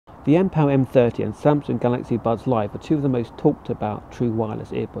The Mpow M30 and Samsung Galaxy Buds Live are two of the most talked about true wireless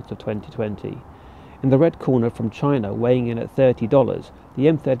earbuds of 2020. In the red corner from China, weighing in at $30, the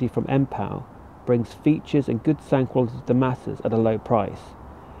M30 from Mpow brings features and good sound quality to the masses at a low price.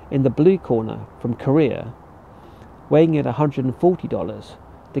 In the blue corner from Korea, weighing in at $140,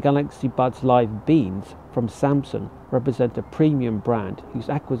 the Galaxy Buds Live Beans from Samsung represent a premium brand whose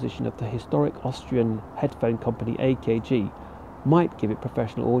acquisition of the historic Austrian headphone company AKG might give it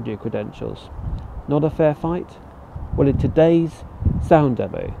professional audio credentials. Not a fair fight? Well, in today's sound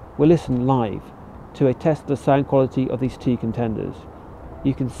demo, we'll listen live to a test of the sound quality of these two contenders.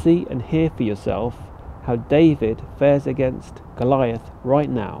 You can see and hear for yourself how David fares against Goliath right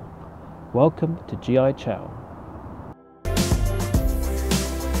now. Welcome to GI Chow.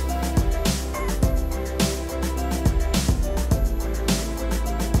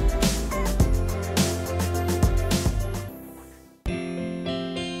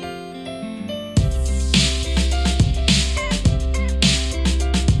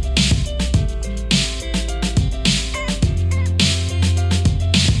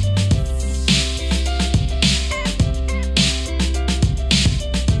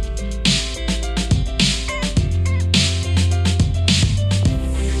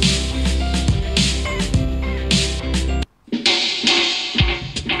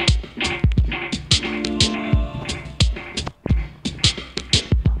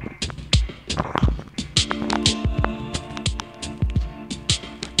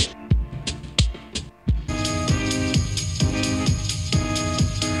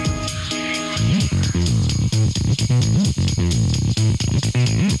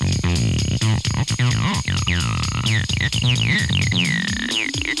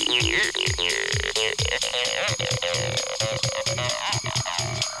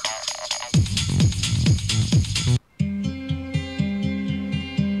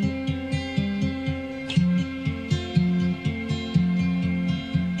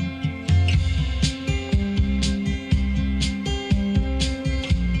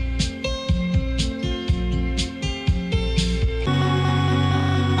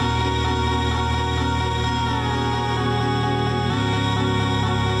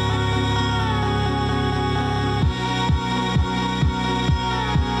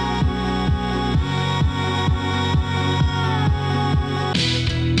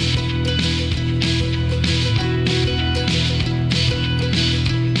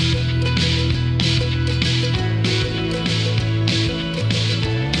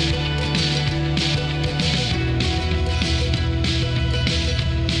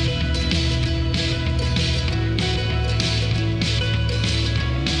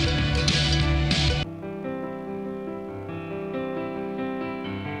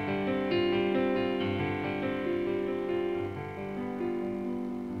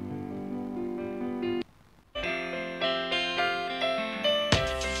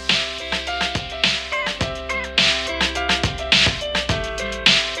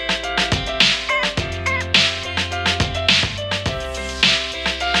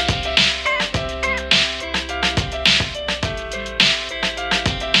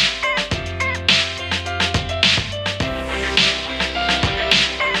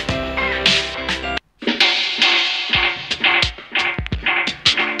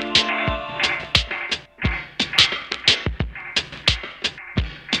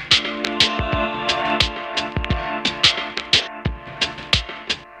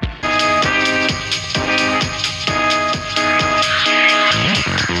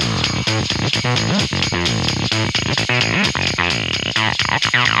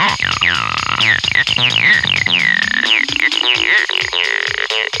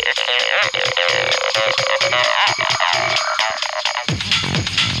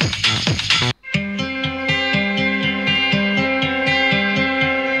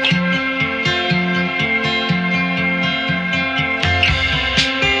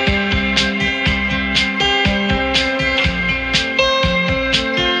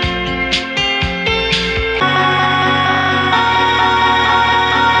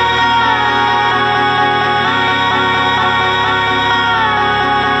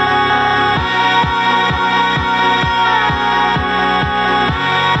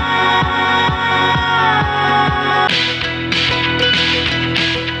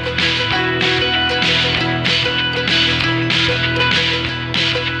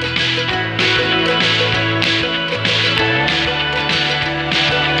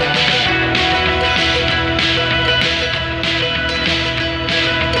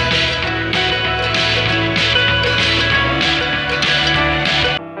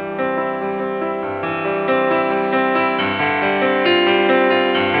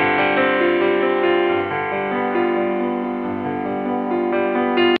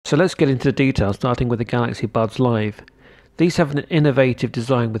 So let's get into the details, starting with the Galaxy Buds Live. These have an innovative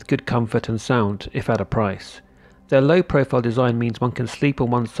design with good comfort and sound, if at a price. Their low profile design means one can sleep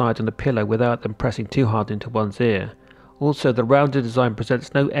on one side on a pillow without them pressing too hard into one's ear. Also, the rounded design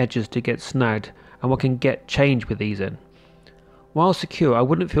presents no edges to get snagged, and one can get change with these in. While secure, I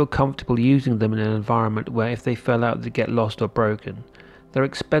wouldn't feel comfortable using them in an environment where if they fell out they'd get lost or broken. Their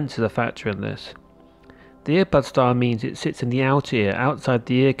expense is a factor in this. The earbud style means it sits in the outer ear, outside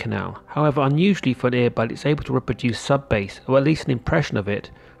the ear canal. However, unusually for an earbud, it's able to reproduce sub-bass, or at least an impression of it.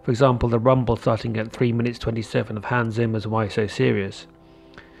 For example, the rumble starting at 3 minutes 27 of Hans Zimmer's Why So Serious.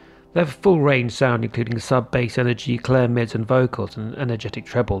 They have a full range sound including sub-bass energy, clear mids and vocals, and an energetic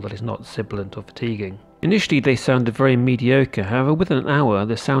treble that is not sibilant or fatiguing. Initially they sounded very mediocre, however within an hour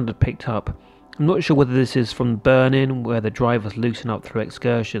the sound had picked up. I'm not sure whether this is from burn-in, where the drivers loosen up through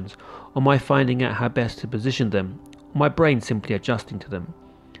excursions, or my finding out how best to position them, or my brain simply adjusting to them.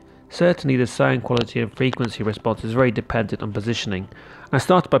 Certainly the sound quality and frequency response is very dependent on positioning. I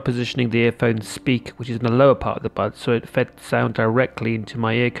started by positioning the earphone speaker, which is in the lower part of the buds, so it fed sound directly into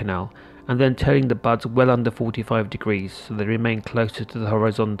my ear canal, and then turning the buds well under 45 degrees so they remain closer to the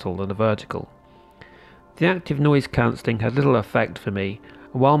horizontal than the vertical. The active noise cancelling had little effect for me,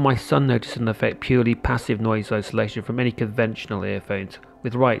 and while my son noticed an effect, purely passive noise isolation from any conventional earphones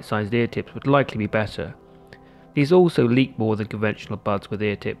with right-sized ear tips would likely be better. These also leak more than conventional buds with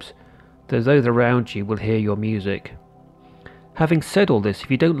ear tips, though those around you will hear your music. Having said all this, if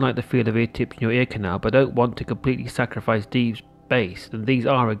you don't like the feel of ear tips in your ear canal but don't want to completely sacrifice deep bass, then these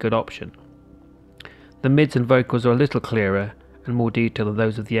are a good option. The mids and vocals are a little clearer and more detailed than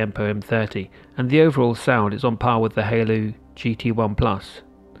those of the Mpow M30, and the overall sound is on par with the Halo GT1 Plus.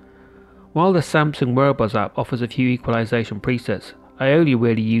 While the Samsung Wearables app offers a few equalization presets, I only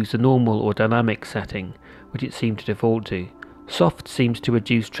really use the normal or dynamic setting, which it seemed to default to. Soft seems to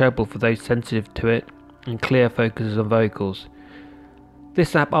reduce treble for those sensitive to it, and clear focuses on vocals.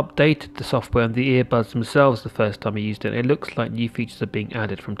 This app updated the software and the earbuds themselves the first time I used it, and it looks like new features are being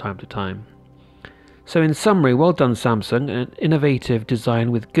added from time to time. So in summary, well done Samsung, an innovative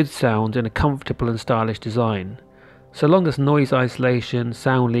design with good sound and a comfortable and stylish design. So long as noise isolation,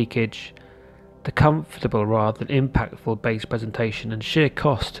 sound leakage, the comfortable rather than impactful bass presentation and sheer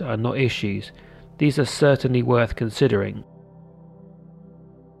cost are not issues, these are certainly worth considering.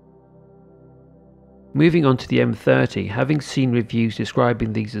 Moving on to the M30, having seen reviews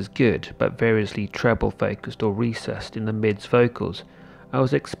describing these as good, but variously treble focused or recessed in the mids vocals, I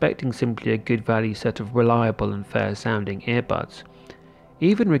was expecting simply a good value set of reliable and fair sounding earbuds.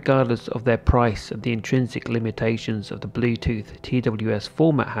 Even regardless of their price and the intrinsic limitations of the Bluetooth TWS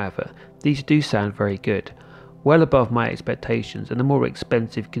format, however, these do sound very good, well above my expectations and the more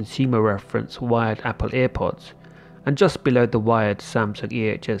expensive consumer reference wired Apple AirPods, and just below the wired Samsung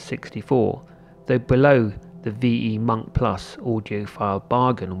EHS64, though below the VE Monk Plus audiophile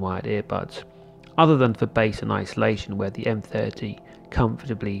bargain wired earbuds, other than for bass and isolation where the M30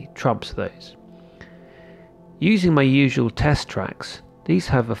 comfortably trumps those. Using my usual test tracks, these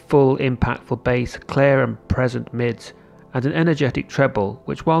have a full impactful bass, clear and present mids, and an energetic treble,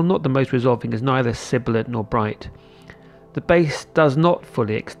 which while not the most resolving is neither sibilant nor bright. The bass does not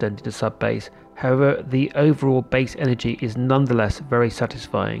fully extend into sub-bass, however the overall bass energy is nonetheless very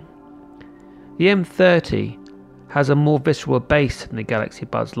satisfying. The M30 has a more visceral bass than the Galaxy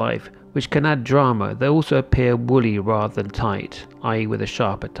Buds Live, which can add drama. They also appear woolly rather than tight, i.e. with a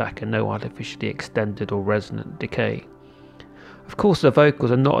sharp attack and no artificially extended or resonant decay. Of course the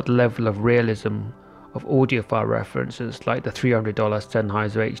vocals are not at the level of realism of audiophile references like the $300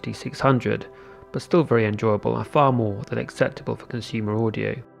 Sennheiser HD600, but still very enjoyable and far more than acceptable for consumer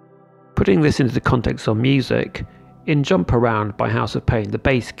audio. Putting this into the context of music, in Jump Around by House of Pain the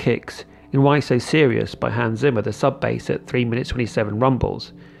bass kicks, in Why So Serious by Hans Zimmer the sub-bass at 3 minutes 27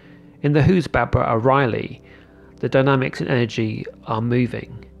 rumbles. In The Who's Barbara O'Reilly, the dynamics and energy are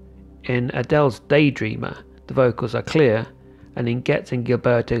moving. In Adele's Daydreamer, the vocals are clear, and in Getz and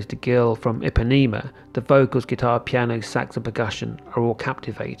Gilberto's The Girl from Ipanema, the vocals, guitar, piano, sax and percussion are all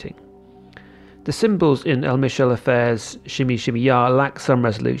captivating. The cymbals in El Michel Affair's Shimmy Shimmy Ya lack some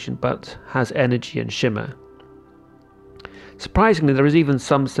resolution, but has energy and shimmer. Surprisingly, there is even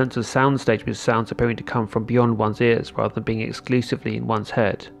some sense of soundstage with sounds appearing to come from beyond one's ears rather than being exclusively in one's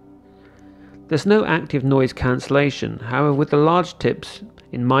head. There's no active noise cancellation, however with the large tips,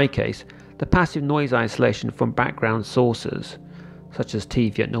 in my case, the passive noise isolation from background sources, such as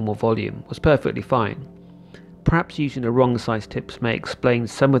TV at normal volume, was perfectly fine. Perhaps using the wrong size tips may explain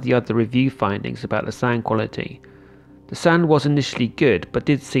some of the other review findings about the sound quality. The sound was initially good, but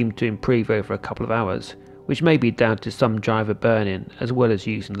did seem to improve over a couple of hours, which may be down to some driver burn-in as well as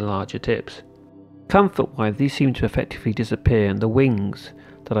using the larger tips. Comfort-wise, these seem to effectively disappear, and the wings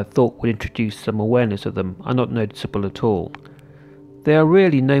that I thought would introduce some awareness of them are not noticeable at all. They are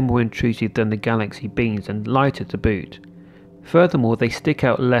really no more intrusive than the Galaxy Beans and lighter to boot. Furthermore, they stick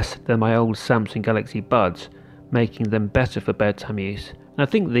out less than my old Samsung Galaxy Buds, making them better for bedtime use, and I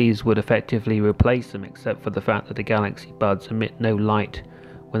think these would effectively replace them, except for the fact that the Galaxy Buds emit no light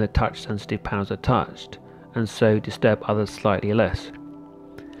when the touch sensitive panels are touched, and so disturb others slightly less.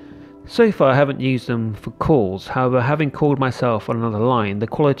 So far I haven't used them for calls, however, having called myself on another line, the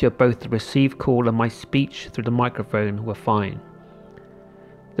quality of both the received call and my speech through the microphone were fine.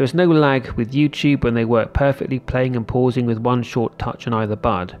 There is no lag with YouTube when they work perfectly, playing and pausing with one short touch on either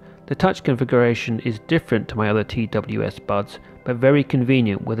bud. The touch configuration is different to my other TWS buds, but very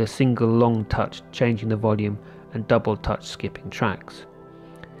convenient with a single long touch changing the volume and double touch skipping tracks.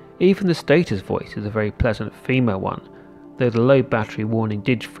 Even the status voice is a very pleasant female one, though the low battery warning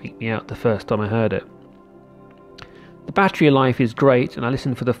did freak me out the first time I heard it. The battery life is great, and I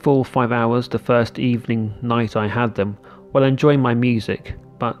listened for the full 5 hours the first night I had them, while enjoying my music,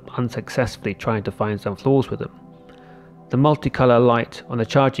 but unsuccessfully trying to find some flaws with them. The multicolour light on the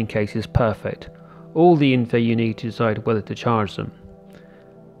charging case is perfect, all the info you need to decide whether to charge them.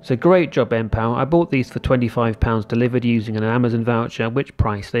 So great job Mpow. I bought these for £25 delivered using an Amazon voucher, at which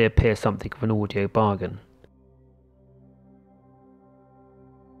price they appear something of an audio bargain.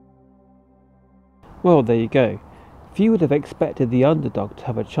 Well, there you go. Few would have expected the underdog to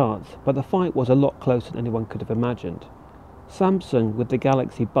have a chance, but the fight was a lot closer than anyone could have imagined. Samsung, with the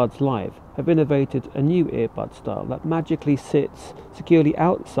Galaxy Buds Live, have innovated a new earbud style that magically sits securely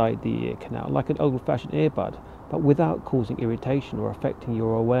outside the ear canal like an old-fashioned earbud, but without causing irritation or affecting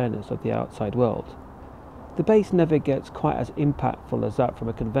your awareness of the outside world. The bass never gets quite as impactful as that from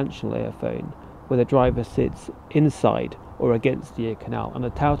a conventional earphone, where the driver sits inside or against the ear canal, and the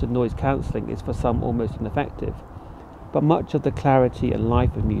touted noise cancelling is for some almost ineffective, but much of the clarity and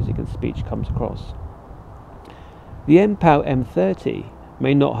life of music and speech comes across. The Mpow M30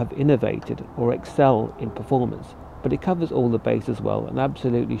 may not have innovated or excel in performance, but it covers all the bases well and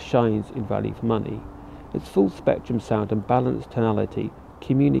absolutely shines in value for money. Its full spectrum sound and balanced tonality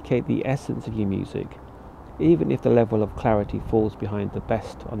communicate the essence of your music, even if the level of clarity falls behind the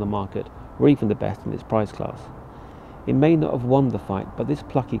best on the market, or even the best in its price class. It may not have won the fight, but this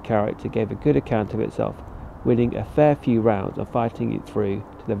plucky character gave a good account of itself, winning a fair few rounds and fighting it through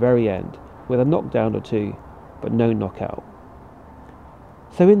to the very end, with a knockdown or two, but no knockout.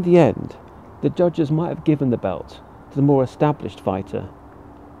 So in the end, the judges might have given the belt to the more established fighter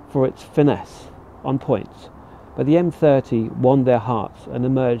for its finesse on points, but the M30 won their hearts and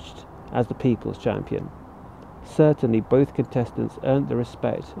emerged as the people's champion. Certainly both contestants earned the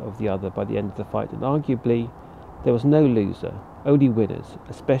respect of the other by the end of the fight, and arguably there was no loser, only winners,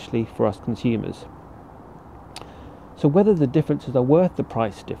 especially for us consumers. So whether the differences are worth the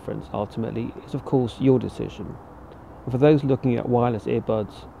price difference ultimately is of course your decision. And for those looking at wireless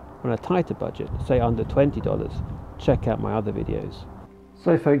earbuds on a tighter budget, say under $20, check out my other videos.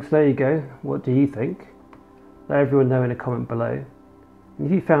 So folks, there you go. What do you think? Let everyone know in a comment below. And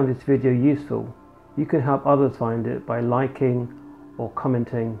if you found this video useful, you can help others find it by liking or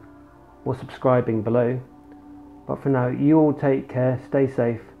commenting or subscribing below. But for now, you all take care, stay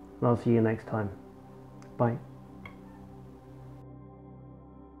safe, and I'll see you next time. Bye.